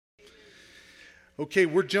Okay,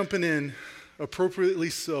 we're jumping in, appropriately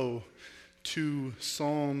so, to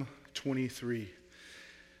Psalm 23.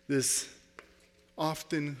 This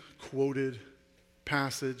often quoted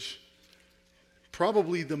passage,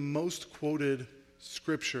 probably the most quoted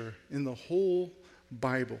scripture in the whole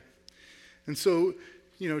Bible. And so,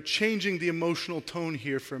 changing the emotional tone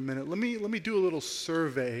here for a minute, let me do a little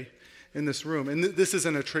survey in this room. And this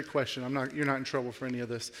isn't a trick question. You're not in trouble for any of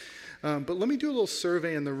this. But let me do a little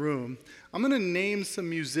survey in the room. I'm going to name some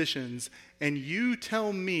musicians, and you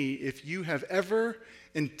tell me if you have ever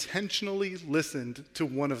intentionally listened to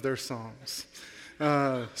one of their songs.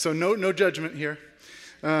 So no judgment here.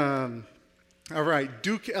 All right,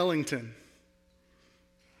 Duke Ellington.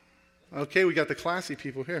 Okay, we got the classy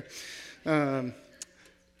people here.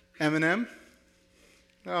 Eminem.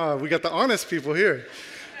 Oh, we got the honest people here.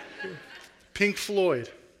 Pink Floyd.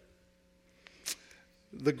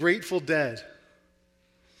 The Grateful Dead.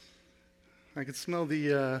 I could smell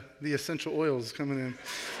the essential oils coming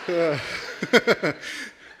in.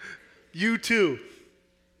 U2.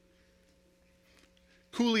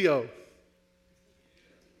 Coolio.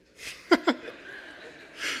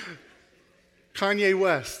 Kanye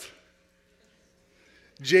West.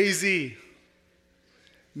 Jay-Z.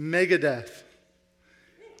 Megadeth.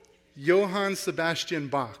 Johann Sebastian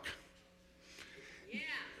Bach.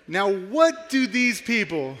 Now, what do these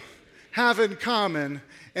people have in common,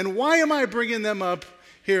 and why am I bringing them up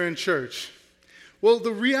here in church? Well,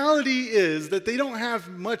 the reality is that they don't have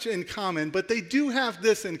much in common, but they do have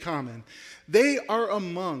this in common. They are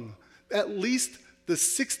among at least the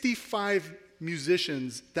 65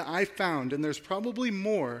 musicians that I found, and there's probably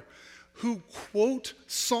more, who quote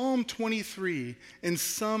Psalm 23 in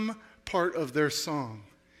some part of their song.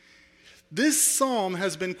 This psalm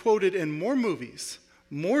has been quoted in more movies,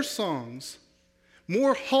 more songs,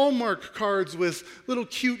 more Hallmark cards with little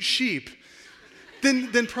cute sheep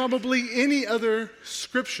than probably any other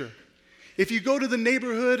scripture. If you go to the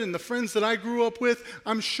neighborhood and the friends that I grew up with,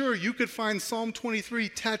 I'm sure you could find Psalm 23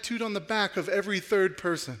 tattooed on the back of every third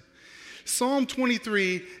person. Psalm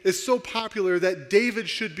 23 is so popular that David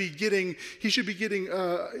should be getting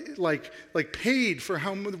paid for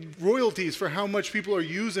royalties for how much people are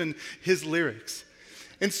using his lyrics.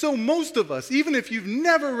 And so most of us, even if you've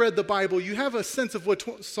never read the Bible, you have a sense of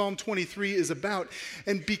what Psalm 23 is about.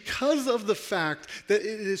 And because of the fact that it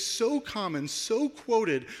is so common, so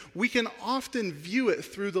quoted, we can often view it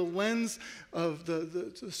through the lens of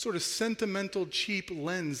the sort of sentimental, cheap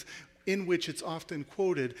lens in which it's often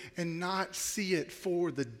quoted and not see it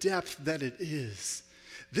for the depth that it is.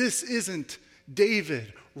 This isn't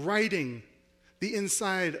David writing the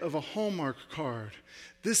inside of a Hallmark card.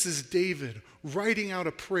 This is David writing out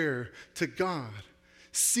a prayer to God,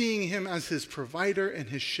 seeing him as his provider and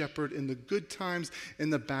his shepherd in the good times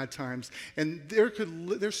and the bad times. And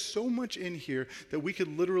there's so much in here that we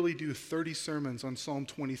could literally do 30 sermons on Psalm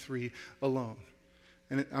 23 alone.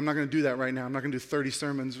 And I'm not going to do that right now. I'm not going to do 30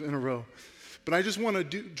 sermons in a row. But I just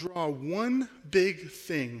want to draw one big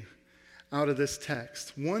thing out of this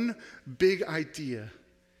text, one big idea.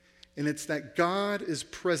 And it's that God is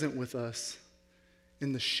present with us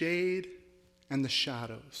in the shade and the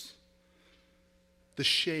shadows. The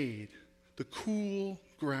shade, the cool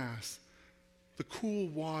grass, the cool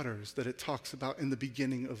waters that it talks about in the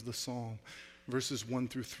beginning of the psalm, verses 1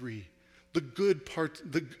 through 3. The good parts,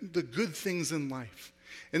 the good things in life.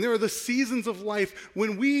 And there are the seasons of life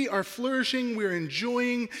when we are flourishing, we're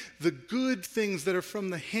enjoying the good things that are from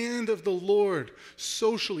the hand of the Lord,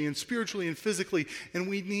 socially and spiritually and physically. And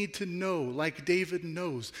we need to know, like David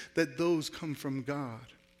knows, that those come from God.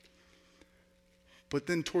 But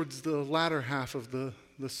then towards the latter half of the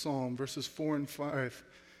psalm, verses 4 and 5,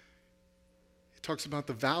 it talks about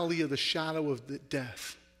the valley of the shadow of the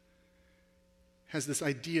death. Has this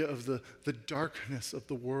idea of the darkness of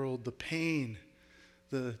the world, the pain,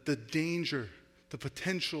 the danger, the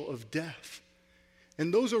potential of death.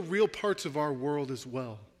 And those are real parts of our world as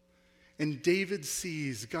well. And David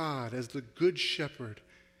sees God as the good shepherd,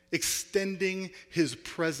 extending his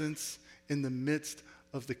presence in the midst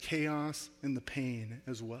of the chaos and the pain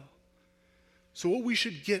as well. So what we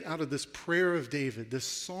should get out of this prayer of David, this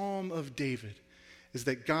psalm of David, is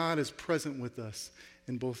that God is present with us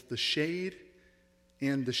in both the shade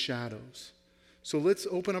and the shadows. So let's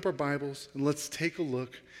open up our Bibles and let's take a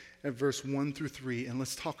look at verse 1 through 3 and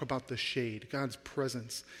let's talk about the shade, God's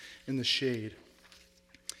presence in the shade.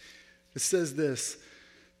 It says this,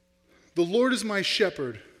 "The Lord is my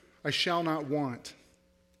shepherd, I shall not want.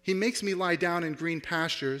 He makes me lie down in green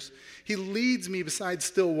pastures. He leads me beside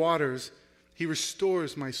still waters. He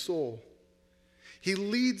restores my soul. He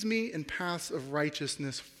leads me in paths of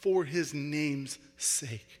righteousness for his name's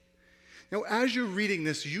sake. Now, as you're reading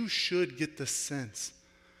this, you should get the sense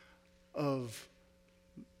of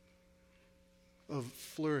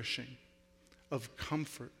flourishing, of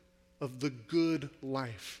comfort, of the good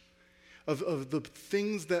life, of the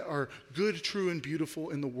things that are good, true, and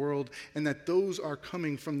beautiful in the world, and that those are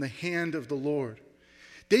coming from the hand of the Lord.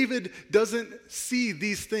 David doesn't see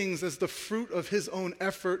these things as the fruit of his own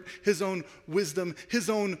effort, his own wisdom, his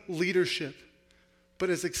own leadership, but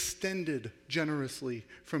as extended generously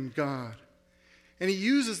from God. And he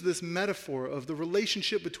uses this metaphor of the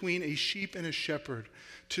relationship between a sheep and a shepherd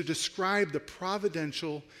to describe the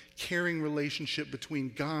providential, caring relationship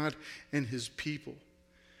between God and his people.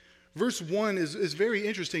 Verse 1 is very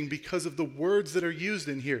interesting because of the words that are used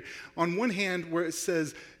in here. On one hand, where it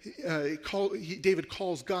says, David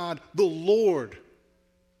calls God the Lord.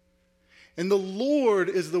 And the Lord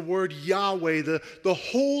is the word Yahweh, the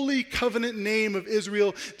holy covenant name of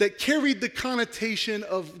Israel that carried the connotation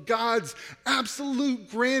of God's absolute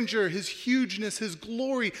grandeur, his hugeness, his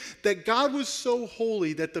glory, that God was so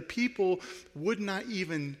holy that the people would not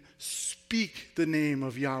even speak the name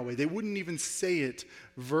of Yahweh. They wouldn't even say it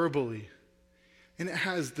verbally. And it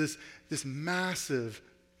has this massive,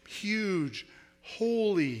 huge,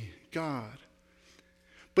 holy God.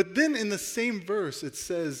 But then in the same verse, it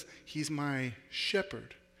says, he's my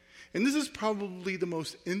shepherd. And this is probably the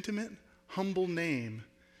most intimate, humble name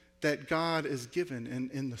that God is given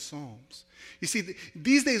in the Psalms. You see,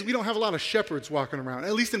 these days we don't have a lot of shepherds walking around,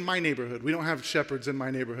 at least in my neighborhood. We don't have shepherds in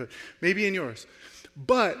my neighborhood, maybe in yours.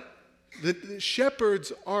 But the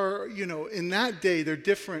shepherds are, in that day, they're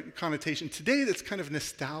different connotation. Today, it's kind of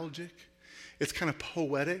nostalgic. It's kind of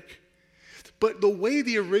poetic. But the way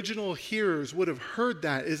the original hearers would have heard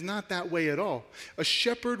that is not that way at all. A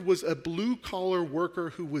shepherd was a blue-collar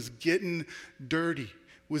worker who was getting dirty,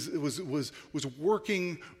 was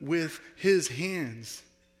working with his hands.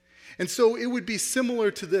 And so it would be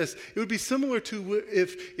similar to this. It would be similar to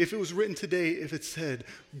if it was written today, if it said,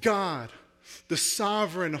 God, the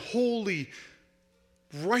sovereign, holy,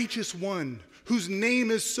 righteous one, whose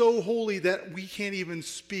name is so holy that we can't even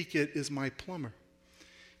speak it, is my plumber.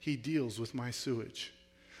 He deals with my sewage.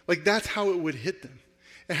 Like, that's how it would hit them.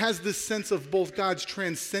 It has this sense of both God's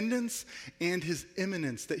transcendence and his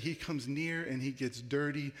immanence, that he comes near and he gets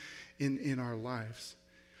dirty in our lives.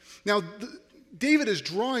 Now, David is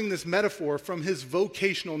drawing this metaphor from his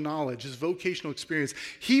vocational knowledge, his vocational experience.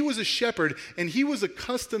 He was a shepherd, and he was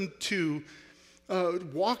accustomed to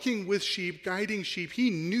walking with sheep, guiding sheep. He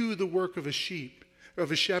knew the work of a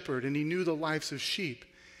shepherd, and he knew the lives of sheep.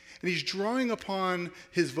 And he's drawing upon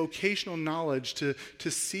his vocational knowledge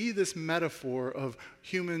to see this metaphor of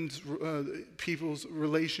people's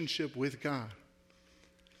relationship with God.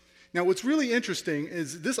 Now, what's really interesting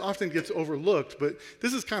is this often gets overlooked, but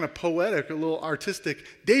this is kind of poetic, a little artistic.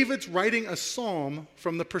 David's writing a psalm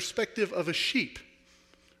from the perspective of a sheep,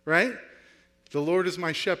 right? The Lord is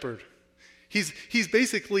my shepherd. He's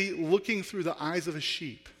basically looking through the eyes of a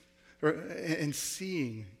sheep and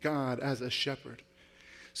seeing God as a shepherd.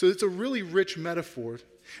 So it's a really rich metaphor.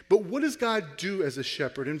 But what does God do as a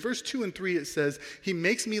shepherd? In verse 2 and 3 it says, he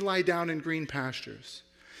makes me lie down in green pastures.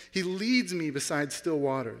 He leads me beside still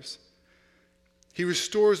waters. He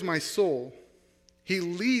restores my soul. He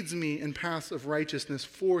leads me in paths of righteousness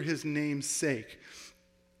for his name's sake.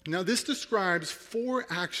 Now this describes 4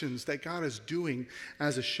 actions that God is doing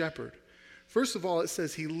as a shepherd. First of all, it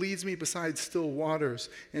says he leads me beside still waters,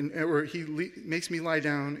 or makes me lie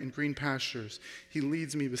down in green pastures. He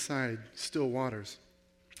leads me beside still waters.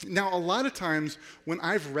 Now, a lot of times when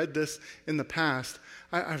I've read this in the past,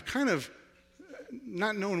 I've kind of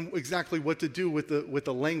not known exactly what to do with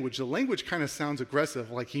the language. The language kind of sounds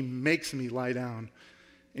aggressive, like he makes me lie down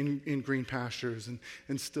in green pastures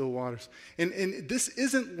and still waters. And this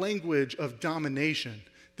isn't language of domination.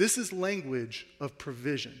 This is language of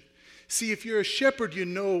provision. See, if you're a shepherd, you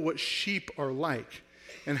know what sheep are like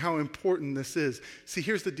and how important this is. See,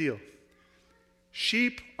 here's the deal.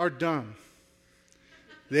 Sheep are dumb.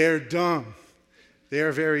 They're dumb. They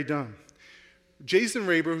are very dumb. Jason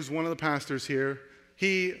Raber, who's one of the pastors here,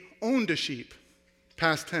 he owned a sheep.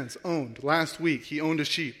 Past tense, owned. Last week, he owned a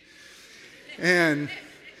sheep. And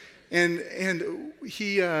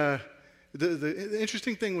he... The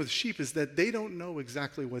interesting thing with sheep is that they don't know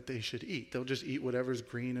exactly what they should eat. They'll just eat whatever's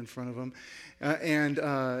green in front of them.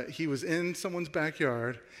 He was in someone's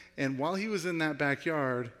backyard, and while he was in that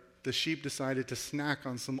backyard, the sheep decided to snack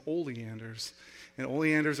on some oleanders. And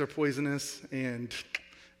oleanders are poisonous, and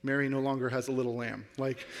Mary no longer has a little lamb.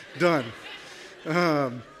 Like, done.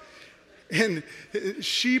 And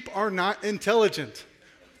sheep are not intelligent.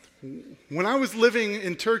 When I was living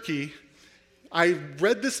in Turkey, I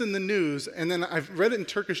read this in the news, and then I read it in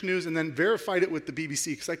Turkish news and then verified it with the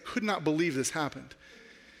BBC because I could not believe this happened.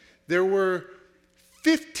 There were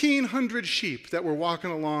 1,500 sheep that were walking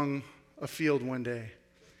along a field one day.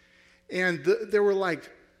 And there were like,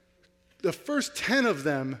 the first 10 of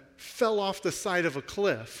them fell off the side of a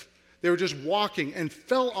cliff. They were just walking and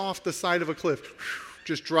fell off the side of a cliff,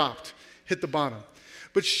 just dropped, hit the bottom.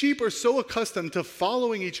 But sheep are so accustomed to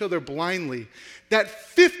following each other blindly that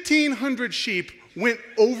 1,500 sheep went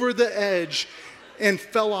over the edge and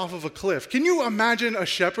fell off of a cliff. Can you imagine a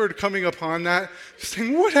shepherd coming upon that,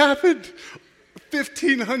 saying, what happened?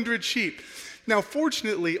 1,500 sheep. Now,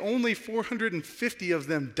 fortunately, only 450 of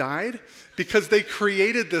them died because they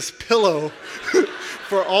created this pillow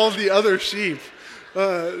for all the other sheep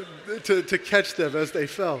to catch them as they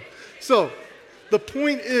fell. So, the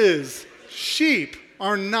point is, sheep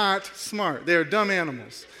are not smart. They are dumb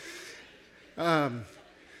animals.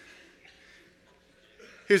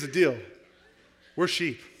 Here's the deal. We're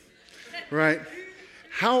sheep, right?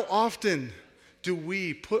 How often do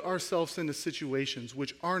we put ourselves into situations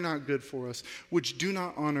which are not good for us, which do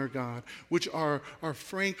not honor God, which are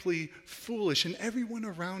frankly foolish, and everyone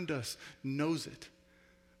around us knows it.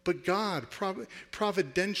 But God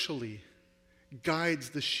providentially guides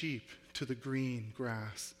the sheep to the green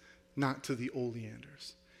grass, not to the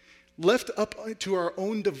oleanders. Left up to our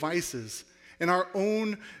own devices and our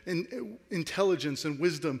own intelligence and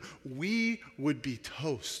wisdom, we would be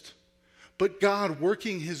toast. But God,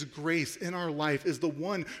 working his grace in our life, is the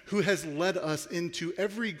one who has led us into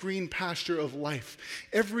every green pasture of life,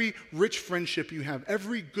 every rich friendship you have,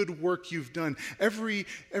 every good work you've done, every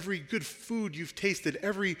good food you've tasted,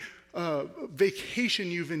 every vacation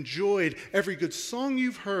you've enjoyed, every good song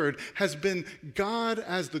you've heard has been God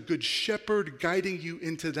as the good shepherd guiding you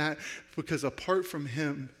into that, because apart from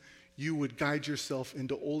him, you would guide yourself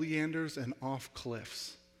into oleanders and off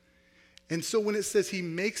cliffs. And so when it says he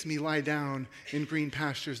makes me lie down in green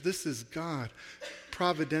pastures, this is God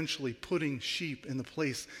providentially putting sheep in the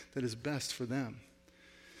place that is best for them.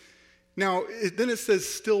 Now, then it says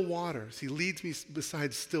still waters. He leads me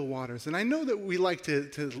beside still waters. And I know that we like to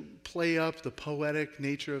play up the poetic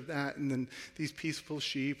nature of that, and then these peaceful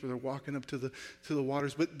sheep, or they're walking up to the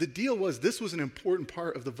waters. But the deal was, this was an important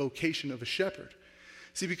part of the vocation of a shepherd.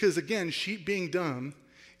 See, because again, sheep being dumb,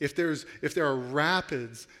 if there are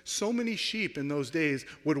rapids, so many sheep in those days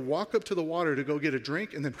would walk up to the water to go get a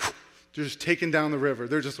drink, and then they're just taken down the river.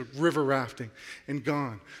 They're just river rafting and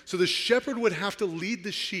gone. So the shepherd would have to lead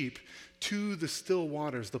the sheep to the still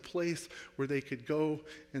waters, the place where they could go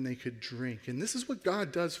and they could drink. And this is what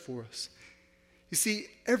God does for us. You see,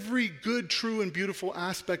 every good, true, and beautiful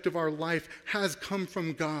aspect of our life has come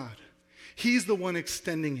from God. He's the one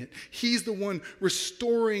extending it. He's the one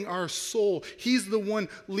restoring our soul. He's the one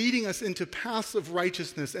leading us into paths of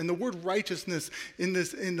righteousness. And the word righteousness in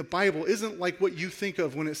the Bible isn't like what you think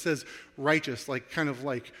of when it says righteous, like kind of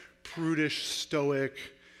like prudish, stoic,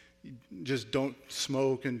 just don't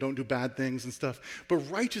smoke and don't do bad things and stuff. But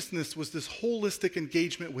righteousness was this holistic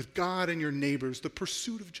engagement with God and your neighbors, the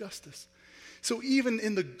pursuit of justice. So even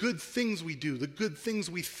in the good things we do, the good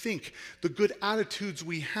things we think, the good attitudes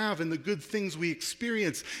we have, and the good things we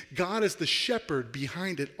experience, God is the shepherd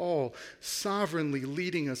behind it all, sovereignly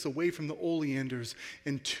leading us away from the oleanders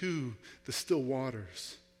and to the still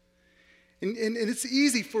waters. And it's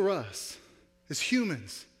easy for us as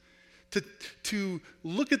humans to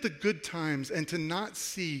look at the good times and to not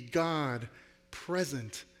see God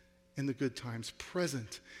present in the good times,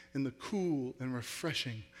 present in the cool and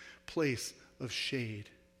refreshing place of shade.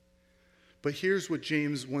 But here's what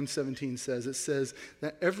James 1:17 says. It says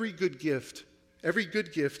that every good gift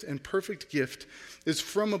and perfect gift is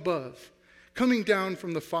from above, coming down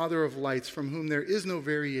from the Father of lights, from whom there is no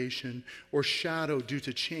variation or shadow due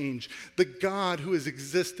to change. The God who has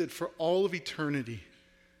existed for all of eternity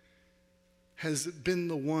has been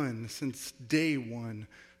the one since day one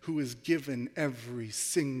who has given every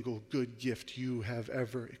single good gift you have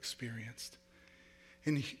ever experienced.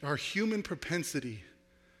 And our human propensity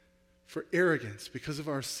for arrogance because of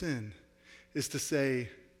our sin is to say,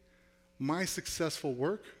 my successful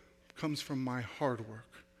work comes from my hard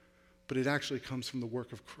work, but it actually comes from the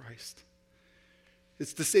work of Christ.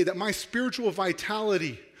 It's to say that my spiritual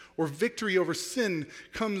vitality or victory over sin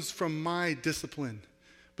comes from my discipline,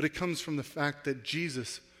 but it comes from the fact that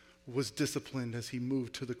Jesus was disciplined as he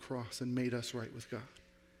moved to the cross and made us right with God.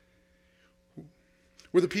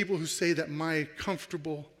 We're the people who say that my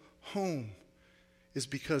comfortable home is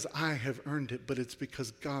because I have earned it, but it's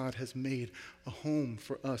because God has made a home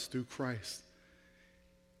for us through Christ.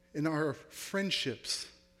 And our friendships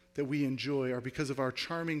that we enjoy are because of our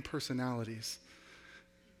charming personalities.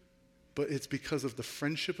 But it's because of the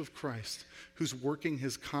friendship of Christ, who's working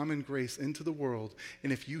his common grace into the world.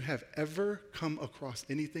 And if you have ever come across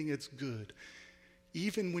anything that's good,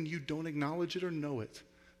 even when you don't acknowledge it or know it,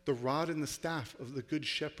 the rod and the staff of the good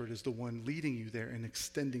shepherd is the one leading you there and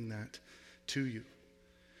extending that to you.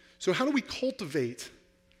 So how do we cultivate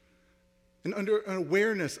an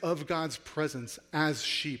awareness of God's presence as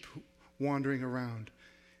sheep wandering around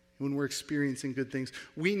when we're experiencing good things?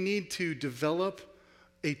 We need to develop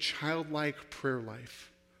a childlike prayer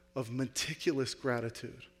life of meticulous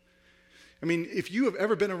gratitude. I mean, if you have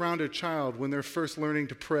ever been around a child when they're first learning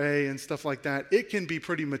to pray and stuff like that, it can be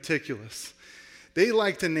pretty meticulous. They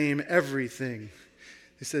like to name everything.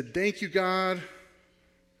 They said, "Thank you, God,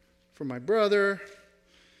 for my brother.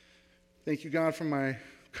 Thank you, God, for my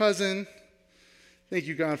cousin. Thank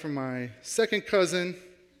you, God, for my second cousin.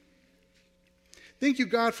 Thank you,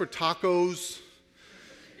 God, for tacos.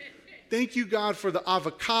 Thank you, God, for the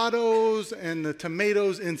avocados and the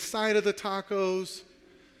tomatoes inside of the tacos.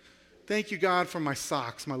 Thank you, God, for my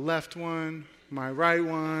socks, my left one, my right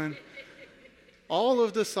one, all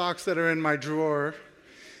of the socks that are in my drawer."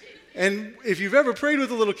 And if you've ever prayed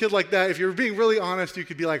with a little kid like that, if you're being really honest, you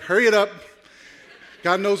could be like, "Hurry it up.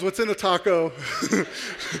 God knows what's in a taco."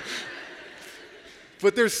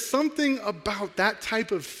 But there's something about that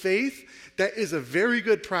type of faith that is a very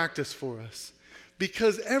good practice for us.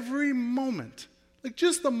 Because every moment, like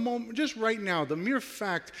just the moment, just right now, the mere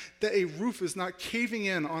fact that a roof is not caving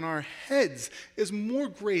in on our heads is more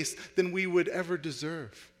grace than we would ever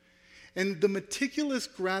deserve. And the meticulous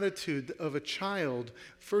gratitude of a child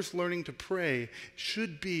first learning to pray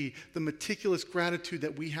should be the meticulous gratitude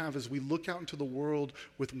that we have as we look out into the world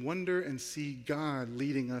with wonder and see God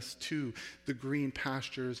leading us to the green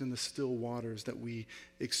pastures and the still waters that we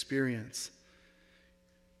experience.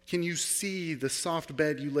 Can you see the soft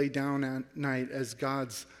bed you lay down at night as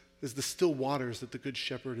the still waters that the Good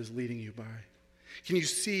Shepherd is leading you by? Can you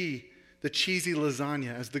see the cheesy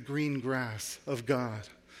lasagna as the green grass of God?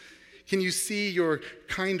 Can you see your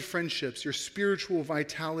kind friendships, your spiritual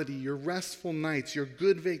vitality, your restful nights, your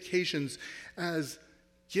good vacations as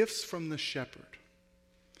gifts from the shepherd?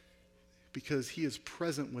 Because he is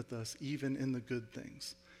present with us even in the good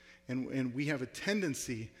things. And we have a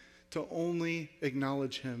tendency to only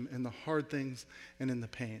acknowledge him in the hard things and in the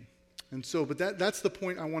pain. And so, but that's the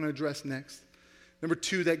point I want to address next. Number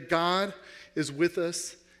 2, that God is with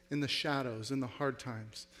us in the shadows, in the hard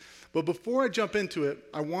times. But before I jump into it,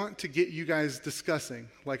 I want to get you guys discussing.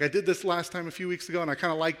 Like I did this last time a few weeks ago, and I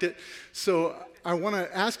kind of liked it. So I want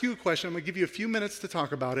to ask you a question. I'm going to give you a few minutes to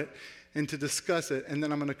talk about it and to discuss it, and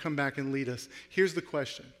then I'm going to come back and lead us. Here's the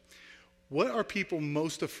question. What are people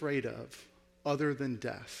most afraid of other than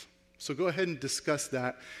death? So go ahead and discuss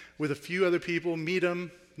that with a few other people, meet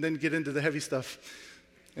them, then get into the heavy stuff,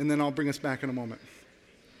 and then I'll bring us back in a moment.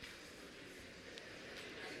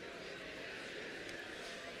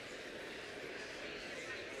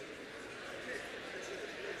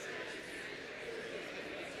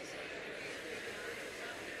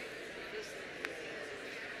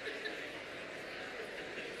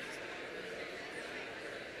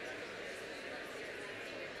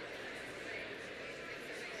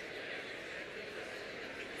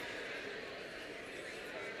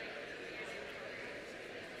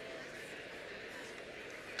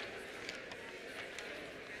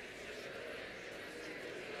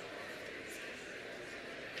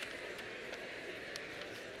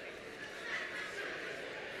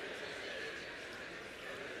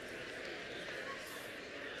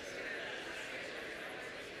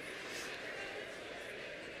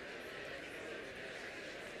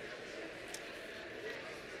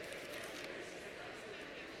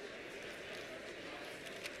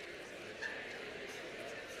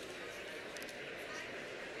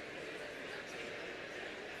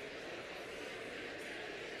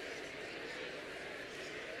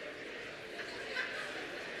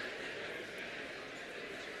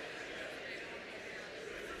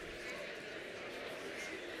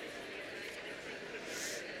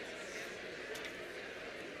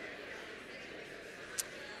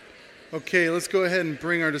 Okay, let's go ahead and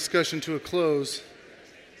bring our discussion to a close.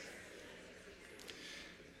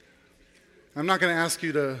 I'm not going to ask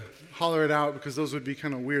you to holler it out because those would be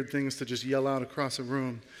kind of weird things to just yell out across a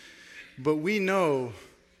room. But we know,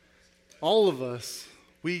 all of us,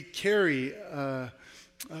 we carry a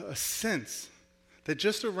sense that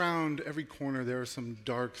just around every corner there are some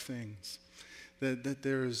dark things. That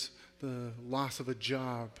there's the loss of a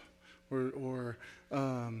job, or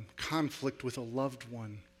conflict with a loved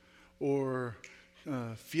one, or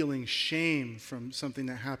feeling shame from something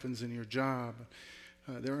that happens in your job.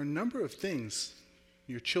 There are a number of things,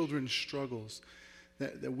 your children's struggles,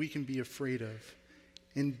 that we can be afraid of.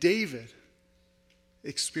 And David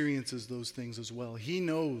experiences those things as well. He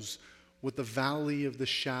knows what the valley of the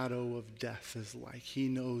shadow of death is like. He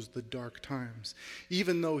knows the dark times.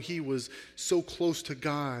 Even though he was so close to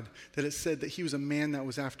God that it said that he was a man that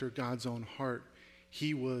was after God's own heart,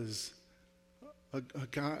 he was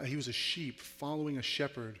a sheep following a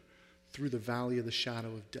shepherd through the valley of the shadow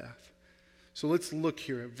of death. So let's look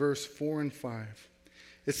here at verse 4 and 5.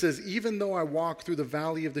 It says, "Even though I walk through the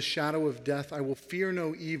valley of the shadow of death, I will fear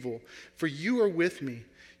no evil, for you are with me.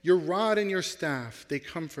 Your rod and your staff, they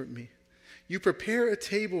comfort me. You prepare a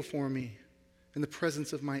table for me in the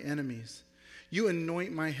presence of my enemies. You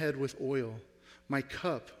anoint my head with oil. My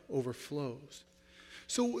cup overflows."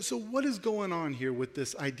 So what is going on here with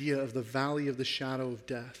this idea of the valley of the shadow of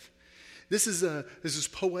death? This is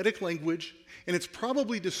poetic language, and it's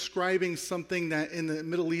probably describing something that in the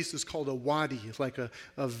Middle East is called a wadi. It's like a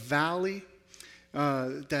valley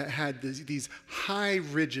that had these high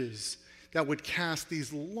ridges that would cast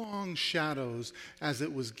these long shadows as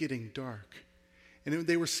it was getting dark. And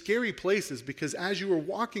they were scary places because as you were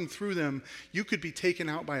walking through them, you could be taken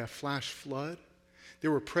out by a flash flood.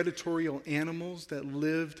 There were predatory animals that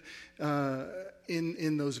lived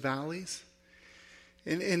in those valleys.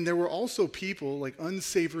 And there were also people, like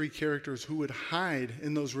unsavory characters, who would hide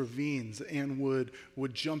in those ravines and would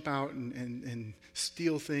jump out and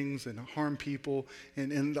steal things and harm people.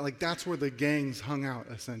 And like that's where the gangs hung out,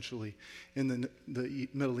 essentially, in the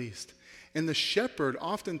Middle East. And the shepherd,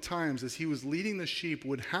 oftentimes, as he was leading the sheep,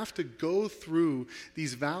 would have to go through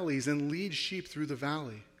these valleys and lead sheep through the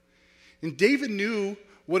valley. And David knew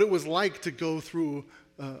what it was like to go through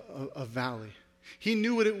a valley. He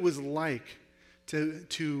knew what it was like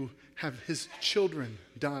to have his children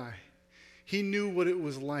die. He knew what it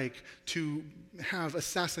was like to have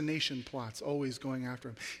assassination plots always going after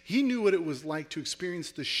him. He knew what it was like to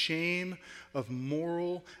experience the shame of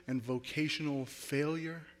moral and vocational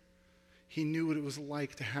failure. He knew what it was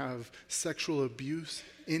like to have sexual abuse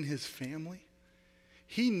in his family.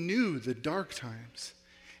 He knew the dark times,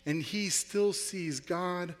 and he still sees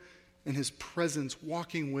God and his presence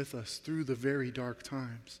walking with us through the very dark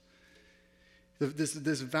times.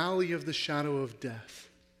 This valley of the shadow of death,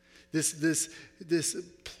 this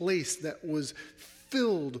place that was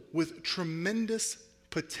filled with tremendous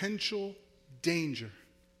potential danger.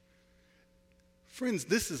 Friends,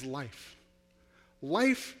 this is life.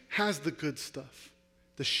 Life has the good stuff,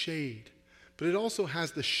 the shade, but it also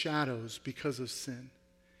has the shadows because of sin.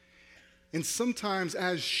 And sometimes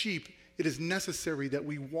as sheep, it is necessary that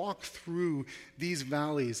we walk through these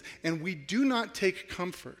valleys, and we do not take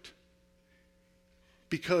comfort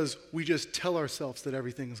because we just tell ourselves that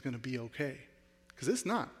everything is going to be okay. Because it's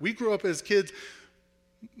not. We grew up as kids.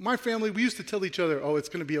 My family, we used to tell each other, oh, it's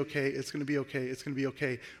going to be okay, it's going to be okay, it's going to be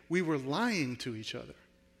okay. We were lying to each other.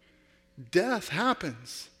 Death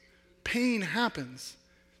happens. Pain happens.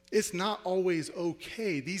 It's not always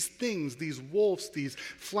okay. These things, these wolves, these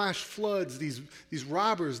flash floods, these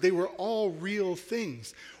robbers, they were all real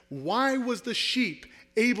things. Why was the sheep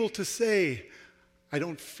able to say, I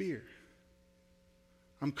don't fear?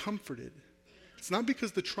 I'm comforted. It's not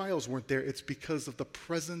because the trials weren't there. It's because of the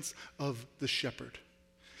presence of the shepherd.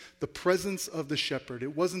 The presence of the shepherd.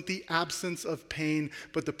 It wasn't the absence of pain,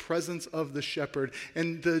 but the presence of the shepherd.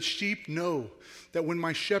 And the sheep know that when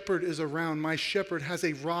my shepherd is around, my shepherd has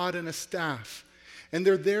a rod and a staff. And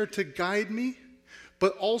they're there to guide me,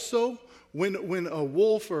 but also when a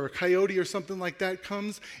wolf or a coyote or something like that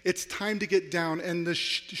comes, it's time to get down. And the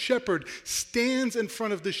shepherd stands in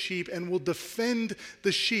front of the sheep and will defend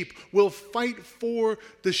the sheep, will fight for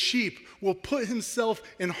the sheep, will put himself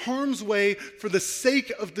in harm's way for the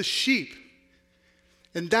sake of the sheep.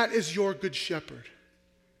 And that is your good shepherd.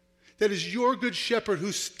 That is your good shepherd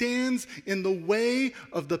who stands in the way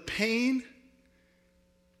of the pain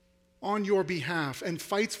on your behalf and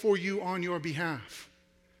fights for you on your behalf.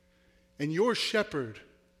 And your shepherd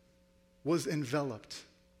was enveloped,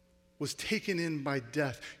 was taken in by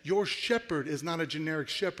death. Your shepherd is not a generic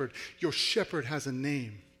shepherd. Your shepherd has a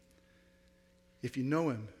name, if you know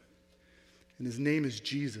him. And his name is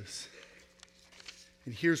Jesus.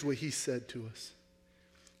 And here's what he said to us.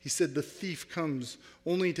 He said, the thief comes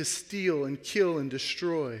only to steal and kill and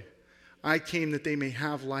destroy. I came that they may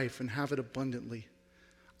have life and have it abundantly.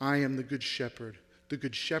 I am the good shepherd. The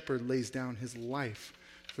good shepherd lays down his life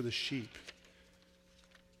for the sheep.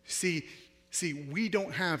 See, See, we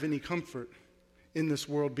don't have any comfort in this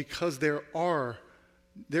world because there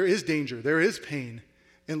is danger, there is pain,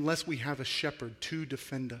 unless we have a shepherd to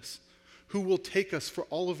defend us, who will take us for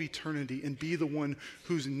all of eternity and be the one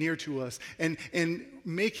who's near to us and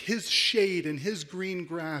make his shade and his green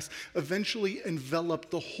grass eventually envelop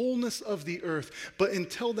the wholeness of the earth. But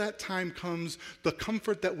until that time comes, the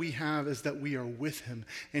comfort that we have is that we are with him,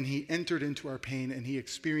 and he entered into our pain and he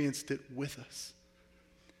experienced it with us.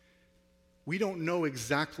 We don't know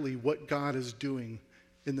exactly what God is doing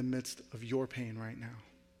in the midst of your pain right now.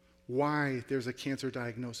 Why there's a cancer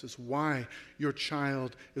diagnosis, why your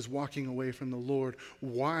child is walking away from the Lord,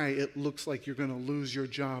 why it looks like you're going to lose your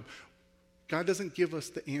job. God doesn't give us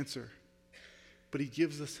the answer, but he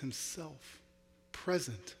gives us himself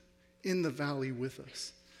present in the valley with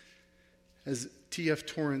us. As T.F.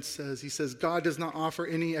 Torrance says, he says, God does not offer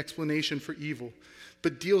any explanation for evil,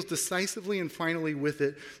 but deals decisively and finally with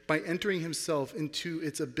it by entering himself into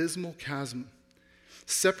its abysmal chasm,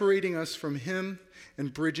 separating us from him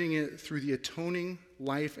and bridging it through the atoning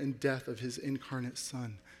life and death of his incarnate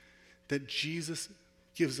Son. That Jesus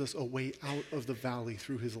gives us a way out of the valley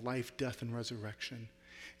through his life, death, and resurrection.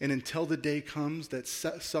 And until the day comes that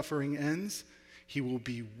suffering ends, he will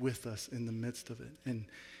be with us in the midst of it. And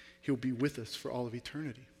he'll be with us for all of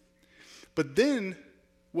eternity. But then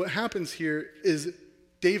what happens here is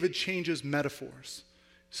David changes metaphors.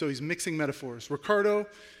 So he's mixing metaphors. Ricardo,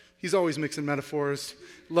 he's always mixing metaphors.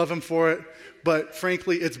 Love him for it. But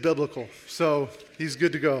frankly, it's biblical. So he's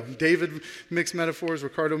good to go. David mixed metaphors.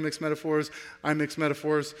 Ricardo mixed metaphors. I mix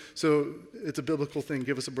metaphors. So it's a biblical thing.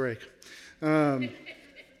 Give us a break. But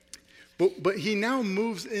he now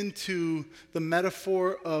moves into the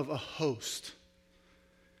metaphor of a host.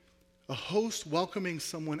 A host welcoming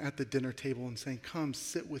someone at the dinner table and saying, come,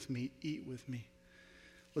 sit with me, eat with me.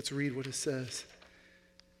 Let's read what it says.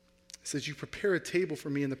 It says, you prepare a table for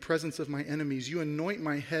me in the presence of my enemies. You anoint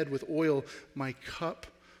my head with oil. My cup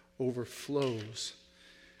overflows.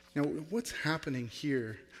 Now, what's happening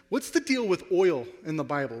here? What's the deal with oil in the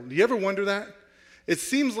Bible? Do you ever wonder that? It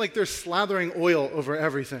seems like they're slathering oil over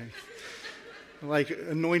everything. Like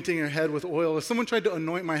anointing your head with oil. If someone tried to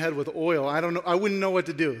anoint my head with oil, I don't know. I wouldn't know what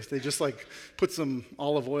to do. If they just like put some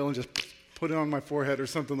olive oil and just put it on my forehead or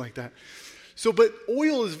something like that. So, but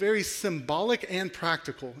oil is very symbolic and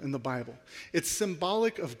practical in the Bible. It's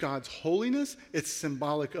symbolic of God's holiness. It's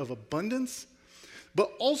symbolic of abundance.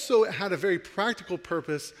 But also it had a very practical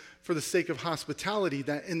purpose for the sake of hospitality,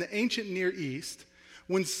 that in the ancient Near East,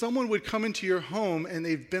 when someone would come into your home and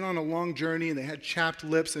they've been on a long journey and they had chapped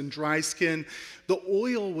lips and dry skin, the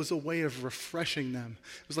oil was a way of refreshing them.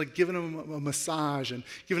 It was like giving them a massage and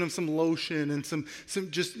giving them some lotion and some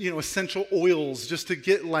just, essential oils just to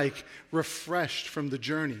get like refreshed from the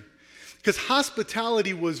journey. Because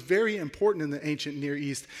hospitality was very important in the ancient Near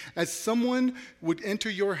East. As someone would enter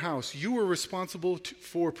your house, you were responsible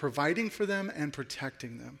for providing for them and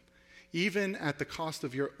protecting them, even at the cost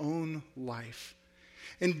of your own life.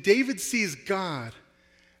 And David sees God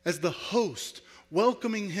as the host,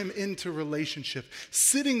 welcoming him into relationship,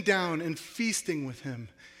 sitting down and feasting with him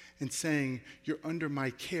and saying, you're under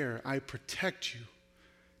my care, I protect you.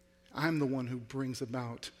 I'm the one who brings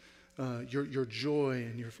about your joy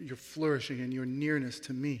and your flourishing and your nearness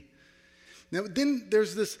to me. Now then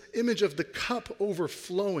there's this image of the cup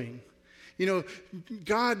overflowing.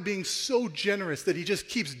 God being so generous that he just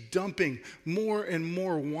keeps dumping more and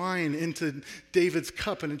more wine into David's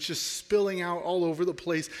cup, and it's just spilling out all over the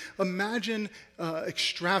place. Imagine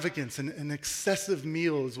extravagance and an excessive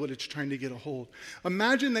meal is what it's trying to get a hold.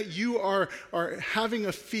 Imagine that you are having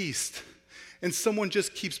a feast, and someone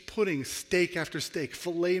just keeps putting steak after steak,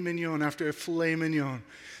 filet mignon after filet mignon,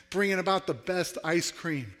 bringing about the best ice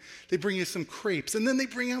cream. They bring you some crepes, and then they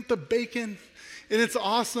bring out the bacon, and it's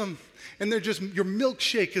awesome. And your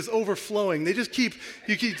milkshake is overflowing. You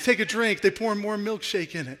take a drink, they pour more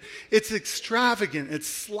milkshake in it. It's extravagant, it's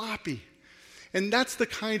sloppy. And that's the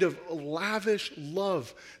kind of lavish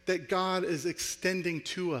love that God is extending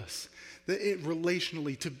to us,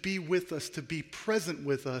 relationally, to be with us, to be present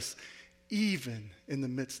with us, even in the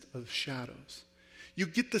midst of shadows. You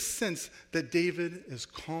get the sense that David is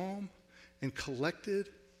calm and collected,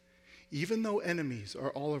 even though enemies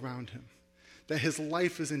are all around him. That his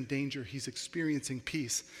life is in danger, he's experiencing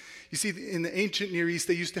peace. You see, in the ancient Near East,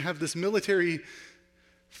 they used to have this military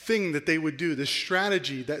thing that they would do, this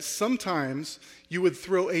strategy that sometimes you would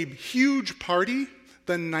throw a huge party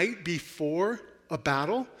the night before a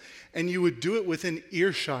battle, and you would do it within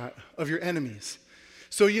earshot of your enemies.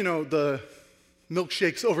 So, the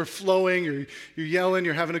milkshake's overflowing, you're yelling,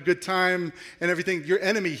 you're having a good time and everything. Your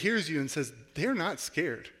enemy hears you and says, they're not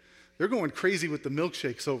scared. They're going crazy with the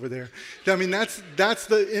milkshakes over there. I mean, that's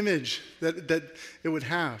the image that it would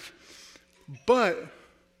have. But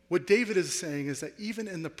what David is saying is that even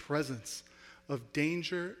in the presence of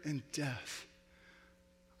danger and death,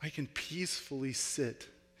 I can peacefully sit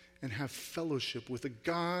and have fellowship with a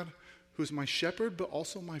God who's my shepherd, but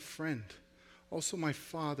also my friend, also my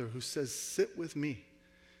father, who says, sit with me.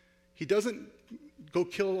 He doesn't go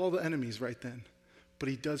kill all the enemies right then, but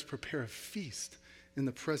he does prepare a feast in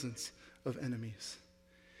the presence of enemies.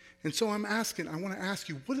 And so I want to ask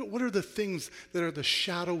you, what are the things that are the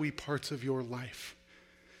shadowy parts of your life?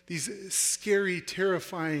 These scary,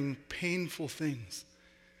 terrifying, painful things.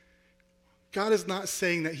 God is not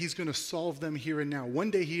saying that he's going to solve them here and now. One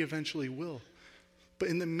day he eventually will. But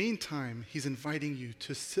in the meantime, he's inviting you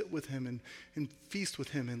to sit with him and feast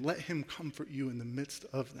with him and let him comfort you in the midst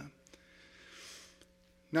of them.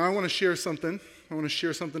 Now I want to share something. I want to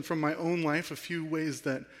share something from my own life, a few ways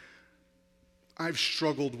that I've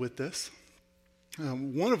struggled with this.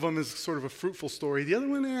 One of them is sort of a fruitful story. The other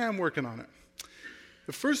one, I'm working on it.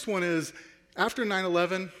 The first one is, after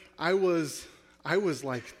 9/11, I was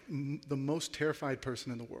like the most terrified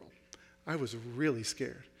person in the world. I was really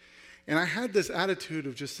scared. And I had this attitude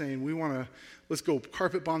of just saying, let's go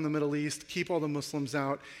carpet bomb the Middle East, keep all the Muslims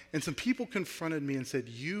out. And some people confronted me and said,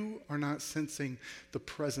 you are not sensing the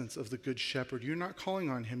presence of the Good Shepherd. You're not calling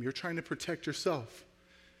on him. You're trying to protect yourself.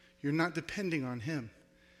 You're not depending on him.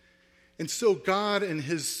 And so God, in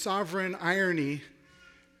his sovereign irony,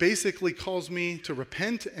 basically calls me to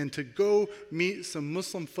repent and to go meet some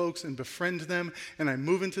Muslim folks and befriend them. And I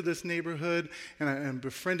move into this neighborhood and I am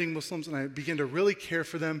befriending Muslims and I begin to really care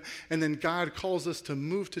for them. And then God calls us to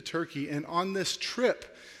move to Turkey. And on this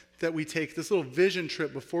trip that we take, this little vision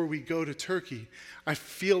trip before we go to Turkey, I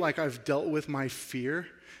feel like I've dealt with my fear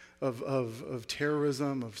of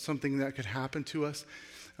terrorism, of something that could happen to us.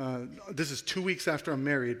 This is 2 weeks after I'm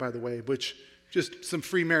married, by the way, which just some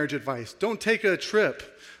free marriage advice. Don't take a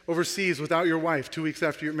trip overseas without your wife 2 weeks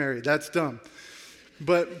after you're married. That's dumb.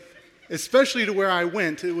 But especially to where I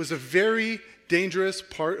went, it was a very dangerous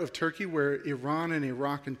part of Turkey where Iran and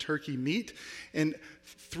Iraq and Turkey meet. And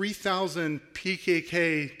 3,000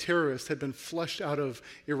 PKK terrorists had been flushed out of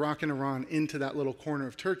Iraq and Iran into that little corner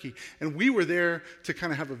of Turkey. And we were there to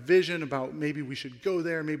kind of have a vision about maybe we should go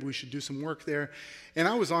there, maybe we should do some work there. And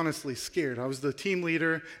I was honestly scared. I was the team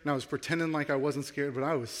leader, and I was pretending like I wasn't scared, but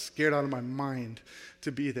I was scared out of my mind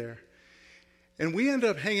to be there. And we ended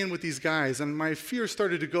up hanging with these guys, and my fear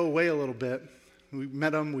started to go away a little bit. We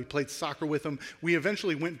met them, we played soccer with them. We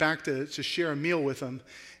eventually went back to share a meal with them,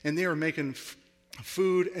 and they were making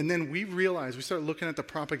food. And then we started looking at the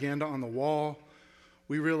propaganda on the wall.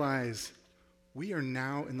 We realized we are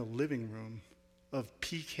now in the living room of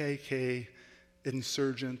PKK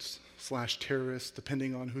insurgents / terrorists,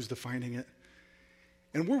 depending on who's defining it.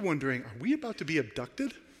 And we're wondering, are we about to be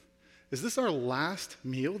abducted? Is this our last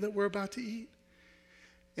meal that we're about to eat?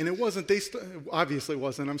 And it wasn't, obviously it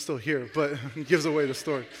wasn't, I'm still here, but it gives away the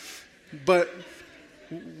story. But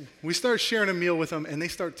we start sharing a meal with them, and they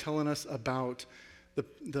start telling us about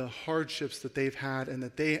the hardships that they've had, and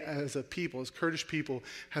that they, as a people, as Kurdish people,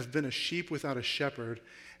 have been a sheep without a shepherd.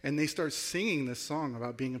 And they start singing this song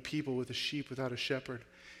about being a people with a sheep without a shepherd.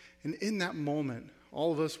 And in that moment,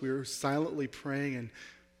 all of us, we were silently praying and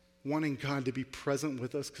wanting God to be present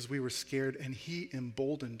with us because we were scared, and he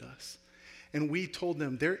emboldened us. And we told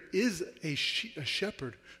them, there is a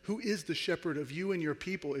shepherd who is the shepherd of you and your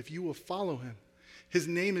people if you will follow him. His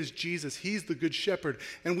name is Jesus. He's the good shepherd.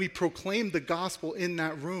 And we proclaimed the gospel in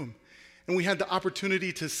that room. And we had the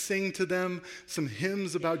opportunity to sing to them some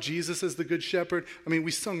hymns about Jesus as the good shepherd. I mean,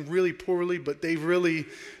 we sung really poorly, but they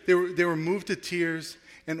were moved to tears.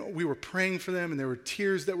 And we were praying for them, and there were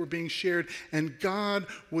tears that were being shared. And God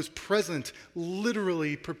was present,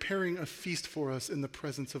 literally preparing a feast for us in the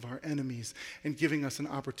presence of our enemies and giving us an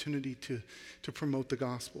opportunity to promote the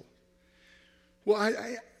gospel. Well,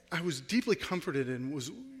 I was deeply comforted and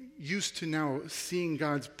was used to now seeing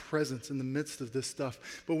God's presence in the midst of this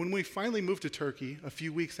stuff. But when we finally moved to Turkey, a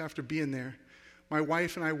few weeks after being there, my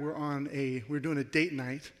wife and I were doing a date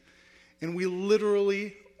night, and we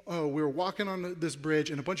literally, we were walking on this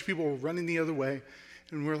bridge, and a bunch of people were running the other way,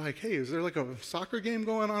 and we're like, hey, is there like a soccer game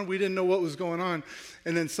going on? We didn't know what was going on.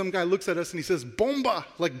 And then some guy looks at us and he says, bomba,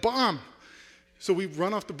 like bomb. So we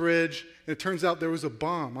run off the bridge, and it turns out there was a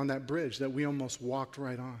bomb on that bridge that we almost walked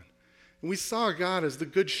right on. And we saw God as the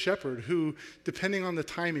good shepherd who, depending on the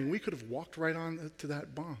timing, we could have walked right on to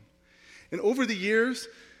that bomb. And over the years,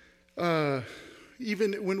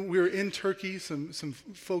 even when we were in Turkey, some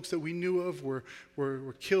folks that we knew of were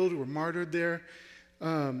killed, were martyred there.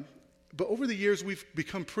 But over the years, we've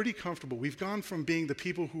become pretty comfortable. We've gone from being the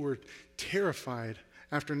people who were terrified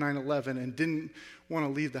after 9/11 and didn't want to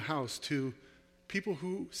leave the house to people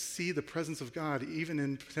who see the presence of God even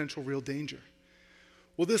in potential real danger.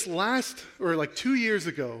 Well, this last, or like 2 years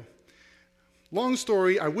ago, long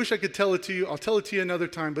story, I wish I could tell it to you. I'll tell it to you another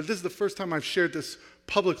time, but this is the first time I've shared this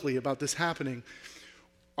publicly about this happening.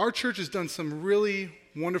 Our church has done some really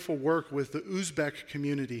wonderful work with the Uzbek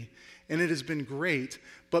community, and it has been great.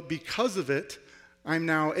 But because of it, I'm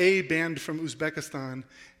now banned from Uzbekistan,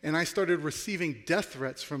 and I started receiving death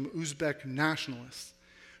threats from Uzbek nationalists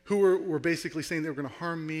who were basically saying they were going to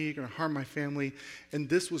harm me, going to harm my family, and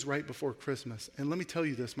this was right before Christmas. And let me tell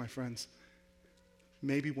you this, my friends,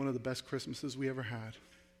 maybe one of the best Christmases we ever had.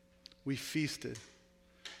 We feasted.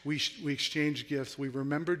 We exchanged gifts. We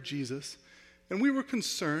remembered Jesus. And we were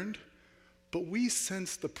concerned, but we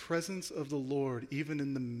sensed the presence of the Lord even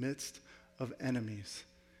in the midst of enemies.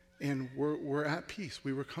 And we're at peace.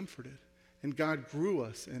 We were comforted. And God grew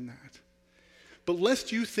us in that. But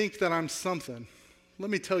lest you think that I'm something, let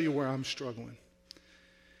me tell you where I'm struggling.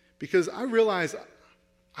 Because I realize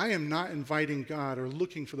I am not inviting God or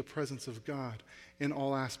looking for the presence of God in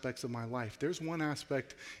all aspects of my life. There's one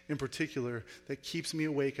aspect in particular that keeps me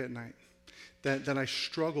awake at night, that I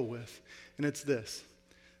struggle with, and it's this,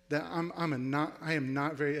 that I am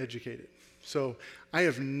not very educated. So I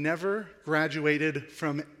have never graduated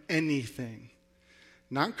from anything.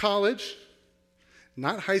 Not college,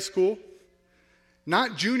 not high school,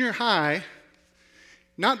 not junior high,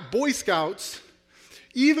 not Boy Scouts.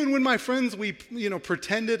 Even when my friends, we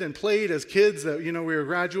pretended and played as kids that, we were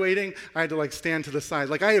graduating, I had to stand to the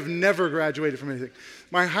side. I have never graduated from anything.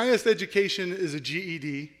 My highest education is a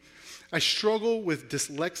GED. I struggle with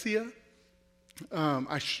dyslexia.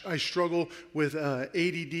 I struggle with ADD,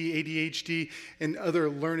 ADHD, and other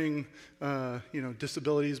learning,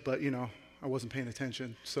 disabilities, but, I wasn't paying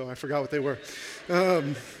attention, so I forgot what they were.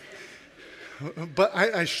 But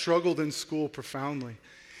I struggled in school profoundly.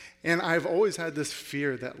 And I've always had this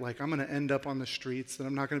fear that, I'm going to end up on the streets, that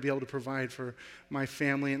I'm not going to be able to provide for my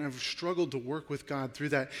family. And I've struggled to work with God through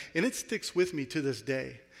that. And it sticks with me to this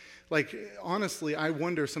day. Honestly, I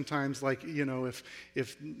wonder sometimes,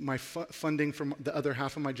 if my funding from the other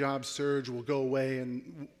half of my job, Surge, will go away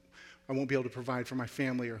and I won't be able to provide for my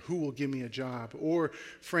family, or who will give me a job. Or,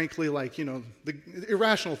 frankly, the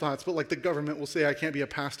irrational thoughts, but the government will say I can't be a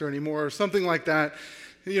pastor anymore, or something like that.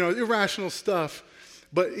 Irrational stuff.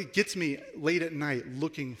 But it gets me late at night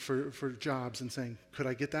looking for jobs and saying, could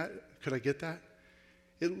I get that? Could I get that?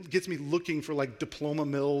 It gets me looking for diploma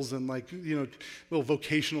mills and little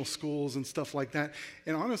vocational schools and stuff like that.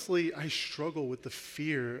 And honestly, I struggle with the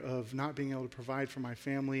fear of not being able to provide for my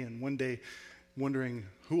family and one day wondering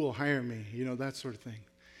who will hire me, that sort of thing.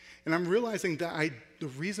 And I'm realizing that the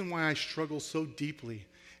reason why I struggle so deeply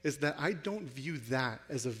is that I don't view that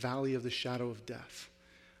as a valley of the shadow of death.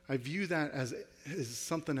 I view that as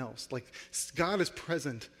something else. God is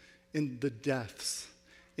present in the deaths,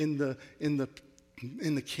 in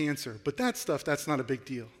the cancer. But that stuff, that's not a big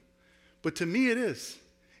deal. But to me it is.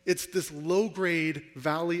 It's this low-grade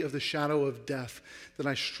valley of the shadow of death that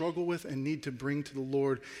I struggle with and need to bring to the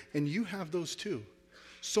Lord. And you have those too.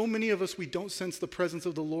 So many of us, we don't sense the presence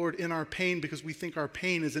of the Lord in our pain because we think our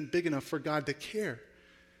pain isn't big enough for God to care.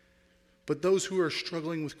 But those who are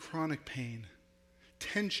struggling with chronic pain,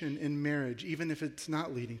 tension in marriage, even if it's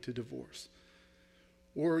not leading to divorce,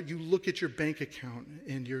 or you look at your bank account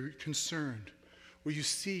and you're concerned, or you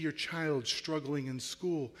see your child struggling in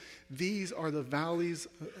school, these are the valleys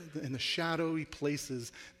and the shadowy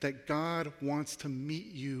places that God wants to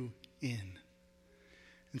meet you in.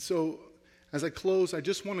 And so, as I close, I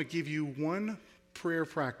just want to give you one prayer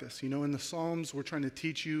practice. In the Psalms, we're trying to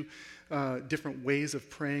teach you different ways of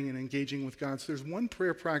praying and engaging with God. So there's one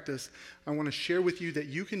prayer practice I want to share with you that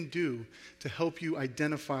you can do to help you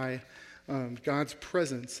identify God's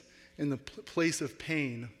presence in the place of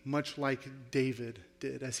pain, much like David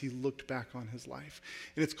did as he looked back on his life.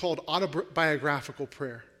 And it's called autobiographical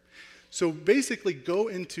prayer. So basically, go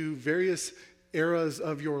into various eras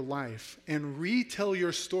of your life and retell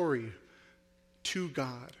your story to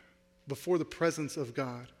God, before the presence of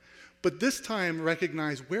God. But this time,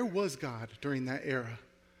 recognize, where was God during that era?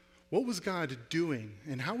 What was God doing,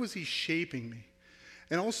 and how was he shaping me?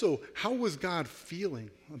 And also, how was God feeling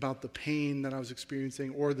about the pain that I was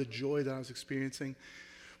experiencing or the joy that I was experiencing?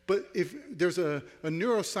 But if there's a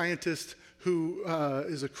neuroscientist who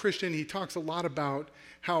is a Christian, he talks a lot about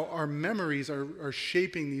how our memories are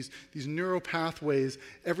shaping these neural pathways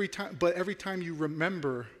every time. But every time you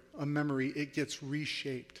remember a memory, it gets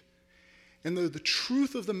reshaped. And the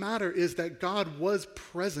truth of the matter is that God was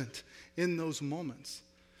present in those moments.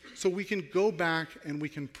 So we can go back and we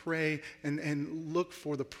can pray and look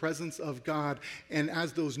for the presence of God. And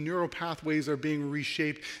as those neural pathways are being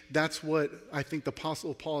reshaped, that's what I think the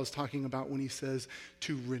Apostle Paul is talking about when he says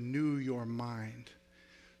to renew your mind.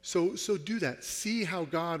 So do that. See how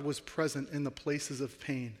God was present in the places of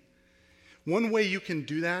pain. One way you can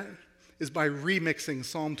do that is by remixing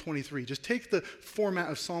Psalm 23. Just take the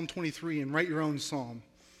format of Psalm 23 and write your own psalm.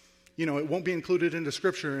 You know, it won't be included into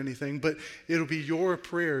Scripture or anything, but it'll be your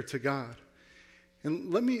prayer to God.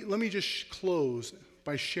 And let me just close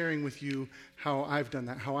by sharing with you how I've done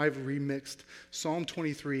that, how I've remixed Psalm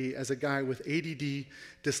 23 as a guy with ADD,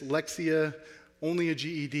 dyslexia, only a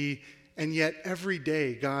GED, and yet every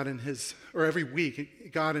day every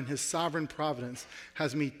week, God in his sovereign providence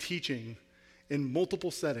has me teaching in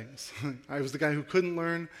multiple settings. I was the guy who couldn't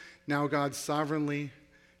learn. Now God sovereignly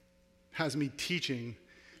has me teaching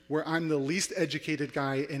where I'm the least educated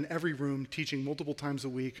guy in every room, teaching multiple times a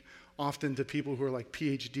week, often to people who are like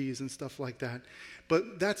PhDs and stuff like that.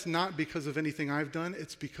 But that's not because of anything I've done.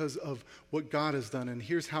 It's because of what God has done. And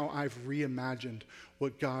here's how I've reimagined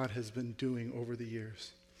what God has been doing over the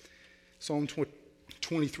years. Psalm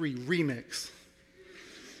 23 remix.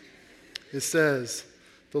 It says,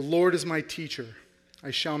 "The Lord is my teacher.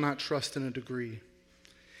 I shall not trust in a degree.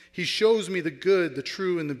 He shows me the good, the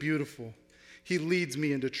true, and the beautiful. He leads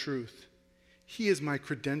me into truth. He is my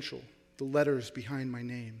credential, the letters behind my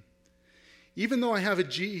name. Even though I have a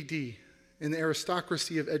GED in the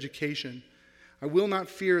aristocracy of education, I will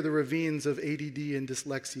not fear the ravines of ADD and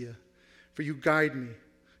dyslexia, for you guide me.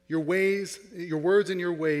 Your words and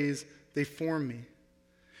your ways, they form me.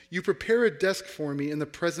 You prepare a desk for me in the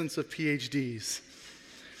presence of PhDs.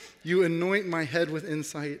 You anoint my head with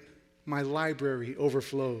insight. My library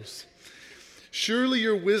overflows. Surely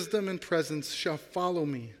your wisdom and presence shall follow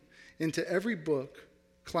me into every book,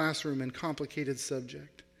 classroom, and complicated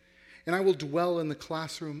subject. And I will dwell in the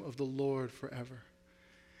classroom of the Lord forever."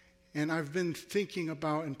 And I've been thinking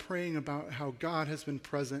about and praying about how God has been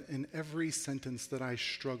present in every sentence that I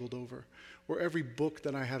struggled over, or every book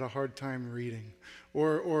that I had a hard time reading,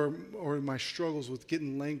 or my struggles with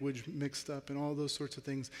getting language mixed up and all those sorts of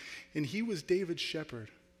things. And he was David's shepherd,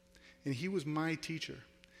 and he was my teacher.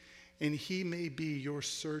 And he may be your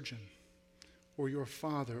surgeon, or your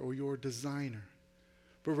father, or your designer.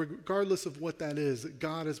 But regardless of what that is,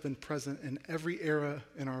 God has been present in every era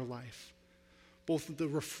in our life, both the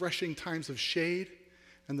refreshing times of shade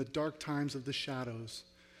and the dark times of the shadows.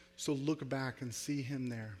 So look back and see him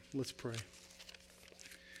there. Let's pray.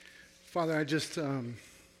 Father, I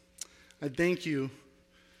thank you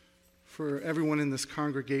for everyone in this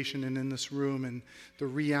congregation and in this room, and the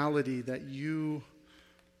reality that you've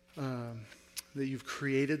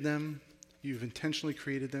created them, you've intentionally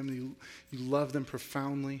created them, you love them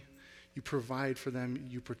profoundly, you provide for them,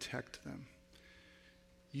 you protect them.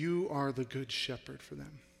 You are the good shepherd for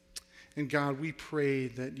them. And God, we pray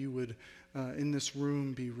that you would, in this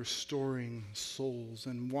room, be restoring souls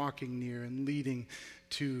and walking near and leading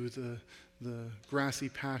to the grassy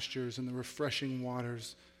pastures and the refreshing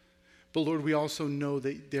waters. But Lord, we also know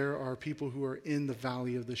that there are people who are in the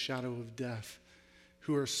valley of the shadow of death,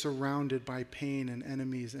 who are surrounded by pain and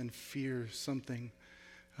enemies and fear something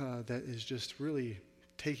that is just really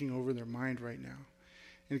taking over their mind right now.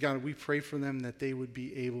 And God, we pray for them that they would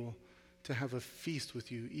be able to have a feast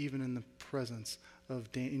with you, even in the presence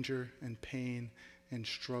of danger and pain and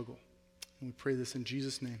struggle. And we pray this in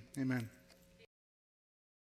Jesus' name. Amen.